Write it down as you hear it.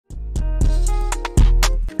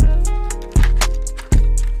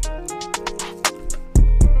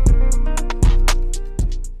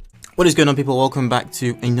What is going on, people? Welcome back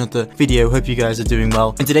to another video. Hope you guys are doing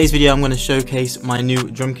well. In today's video I'm going to showcase my new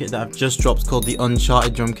drum kit that I've just dropped called the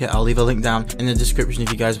Uncharted drum kit. I'll leave a link down in the description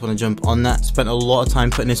if you guys want to jump on that. Spent a lot of time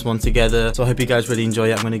putting this one together, so I hope you guys really enjoy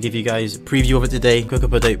it. I'm going to give you guys a preview of it today, cook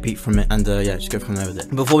up a dope beat from it, and yeah, just go from there with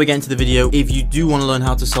it. Before we get into the video, if you do want to learn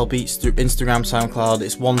how to sell beats through Instagram, SoundCloud,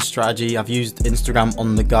 it's one strategy. I've used Instagram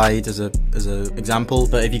on the guide as a example,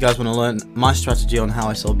 but if you guys want to learn my strategy on how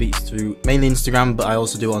I sell beats through mainly Instagram, but I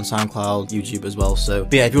also do it on SoundCloud, YouTube as well. So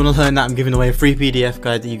but yeah, if you want to learn that, I'm giving away a free PDF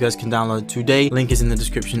guide that you guys can download today. Link is in the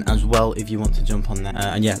description as well if you want to jump on that.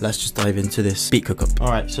 And yeah, let's just dive into this beat cook up.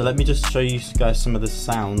 Alright, so let me just show you guys some of the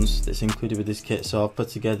sounds that's included with this kit. So I've put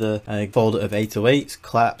together a folder of 808s,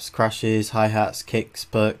 claps, crashes, hi-hats, kicks,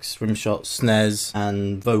 perks, rim shots, snares,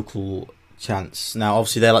 and vocal chants. Now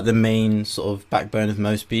obviously they're like the main sort of backbone of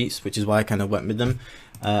most beats, which is why I kind of went with them.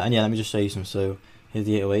 And yeah, let me just show you some. So here's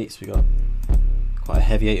the 808s. We got quite a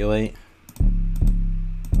heavy 808,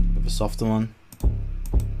 a softer one,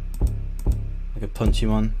 like a punchy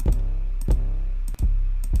one,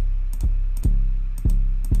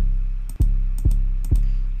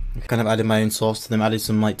 kind of added my own sauce to them, added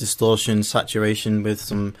some like distortion, saturation with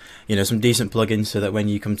some, you know, some decent plugins so that when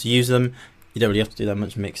you come to use them, you don't really have to do that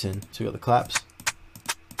much mixing. So we got the claps.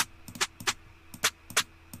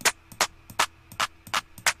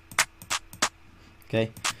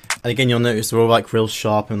 Okay. And again, you'll notice they're all like real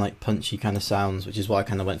sharp and like punchy kind of sounds, which is what I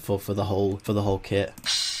kind of went for the whole kit.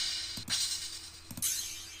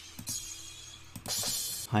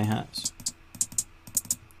 Hi-hats.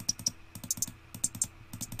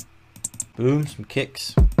 Boom, some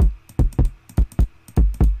kicks.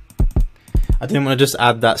 I didn't want to just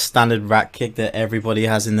add that standard rack kick that everybody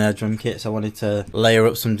has in their drum kits. I wanted to layer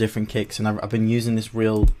up some different kicks, and I've been using this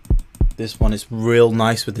one. It's real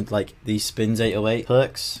nice with like these spins 808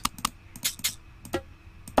 perks.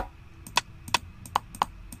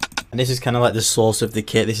 And this is kind of like the source of the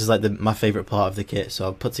kit. This is like my favorite part of the kit. So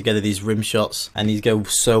I've put together these rim shots, and these go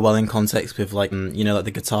so well in context with like, you know, like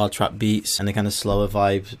the guitar trap beats and the kind of slower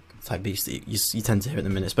vibe type beats that you tend to hear in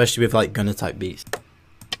the minute, especially with like gunner type beats.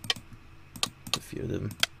 A few of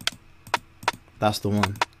them. That's the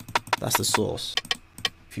one. That's the source. A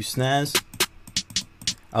few snares.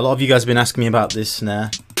 A lot of you guys have been asking me about this snare.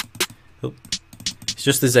 Oh. It's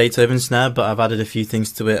just the Zaytoven snare, but I've added a few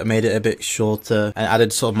things to it. I made it a bit shorter and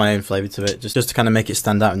added sort of my own flavour to it, just to kind of make it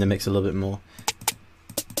stand out in the mix a little bit more.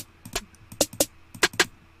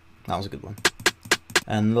 That was a good one.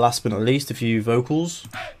 And last but not least, a few vocals.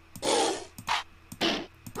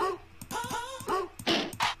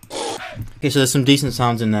 Okay, so there's some decent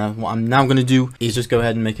sounds in there. What I'm now going to do is just go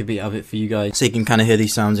ahead and make a beat of it for you guys, so you can kind of hear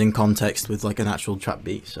these sounds in context with like an actual trap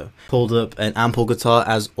beat. So pulled up an ample guitar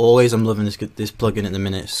as always. I'm loving this plugin at the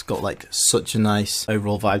minute. It's got like such a nice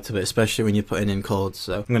overall vibe to it, especially when you're putting in chords.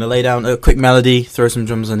 So I'm going to lay down a quick melody, throw some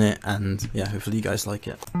drums on it, and yeah, hopefully you guys like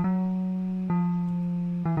it.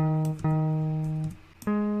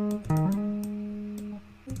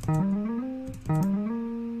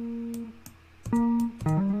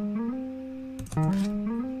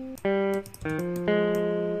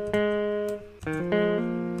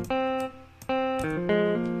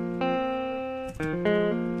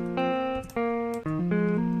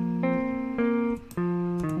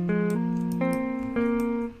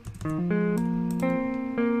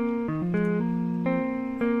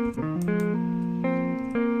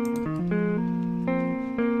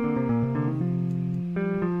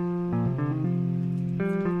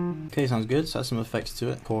 Okay, sounds good. So add some effects to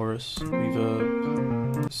it. Chorus,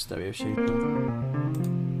 reverb, stereo shaper,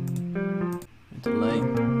 delay.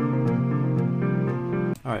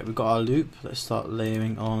 Alright, we've got our loop. Let's start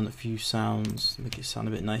layering on a few sounds, make it sound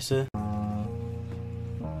a bit nicer.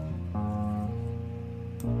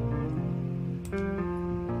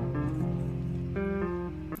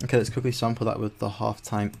 Okay, let's quickly sample that with the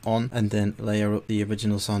half-time on, and then layer up the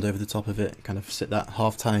original sound over the top of it, kind of sit that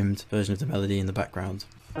half-timed version of the melody in the background.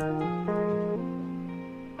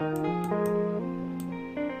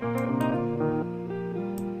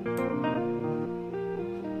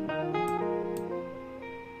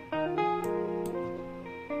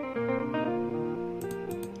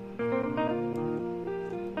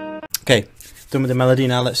 Okay, done with the melody.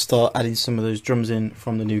 Now let's start adding some of those drums in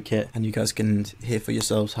from the new kit, and you guys can hear for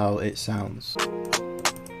yourselves how it sounds.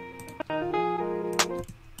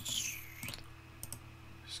 Just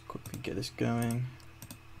quickly get this going.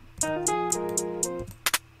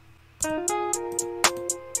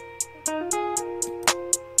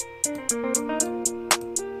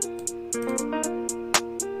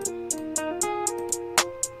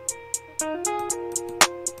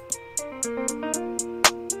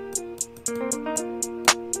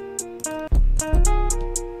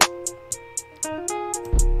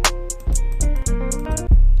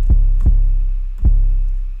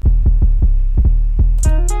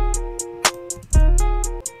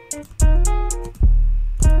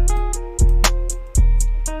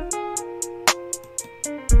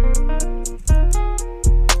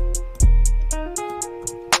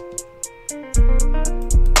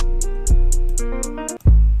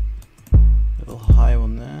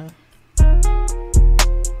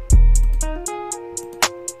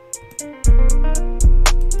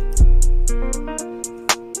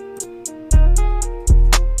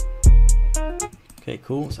 Okay,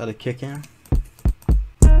 cool. Let's add a kick in.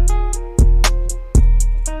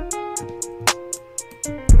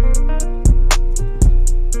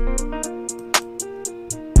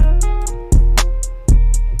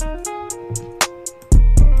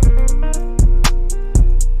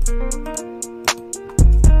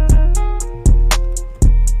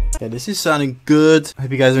 Okay, this is sounding good. I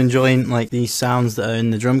hope you guys are enjoying like these sounds that are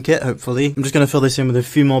in the drum kit, hopefully. I'm just going to fill this in with a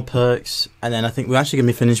few more perks, and then I think we're actually going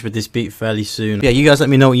to be finished with this beat fairly soon. Yeah, you guys let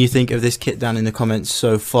me know what you think of this kit down in the comments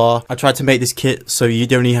so far. I tried to make this kit so you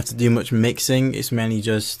don't really have to do much mixing. It's mainly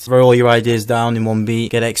just throw all your ideas down in one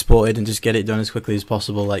beat, get it exported, and just get it done as quickly as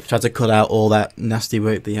possible. Like, try to cut out all that nasty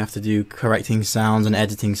work that you have to do, correcting sounds and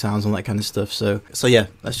editing sounds and all that kind of stuff. So yeah,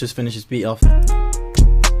 let's just finish this beat off.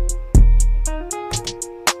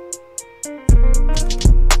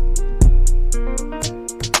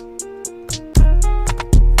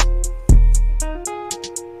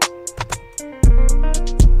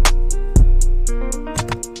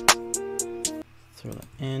 Throw that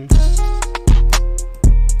in.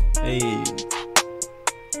 Hey.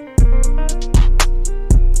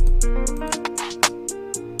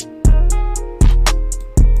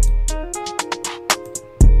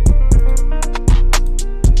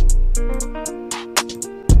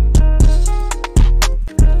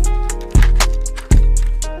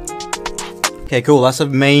 Okay, cool. That's the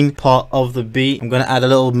main part of the beat. I'm going to add a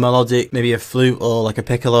little melodic, maybe a flute or like a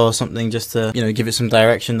piccolo or something, just to, you know, give it some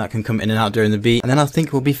direction that can come in and out during the beat. And then I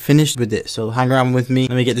think we'll be finished with it. So hang around with me.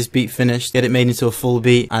 Let me get this beat finished, get it made into a full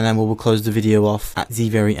beat, and then we'll close the video off at the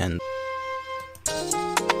very end.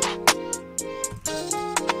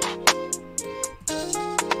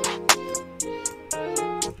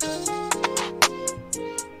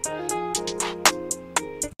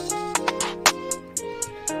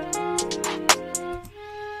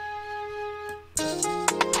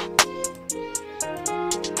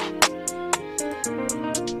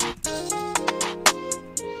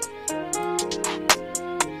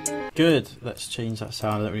 Good. Let's change that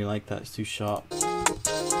sound. I don't really like that. It's too sharp.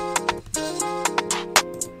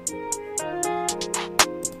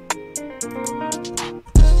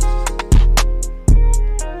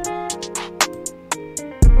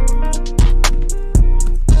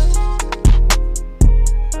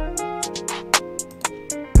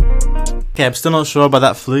 Okay, I'm still not sure about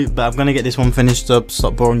that flute, but I'm gonna get this one finished up,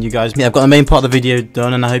 stop boring you guys. Yeah, I've got the main part of the video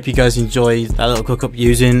done, and I hope you guys enjoyed that little cook up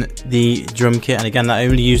using the drum kit. And again, I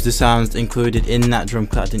only used the sounds included in that drum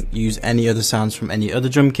kit. I didn't use any other sounds from any other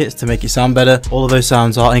drum kits to make it sound better. All of those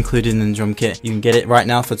sounds are included in the drum kit. You can get it right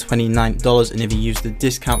now for $29, and if you use the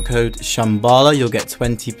discount code Shambhala, you'll get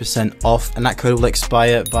 20% off, and that code will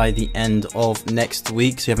expire by the end of next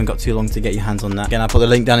week, so you haven't got too long to get your hands on that. Again, I'll put the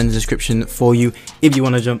link down in the description for you if you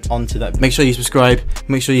want to jump onto that. Make sure you subscribe,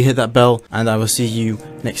 make sure you hit that bell, and I will see you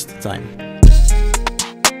next time.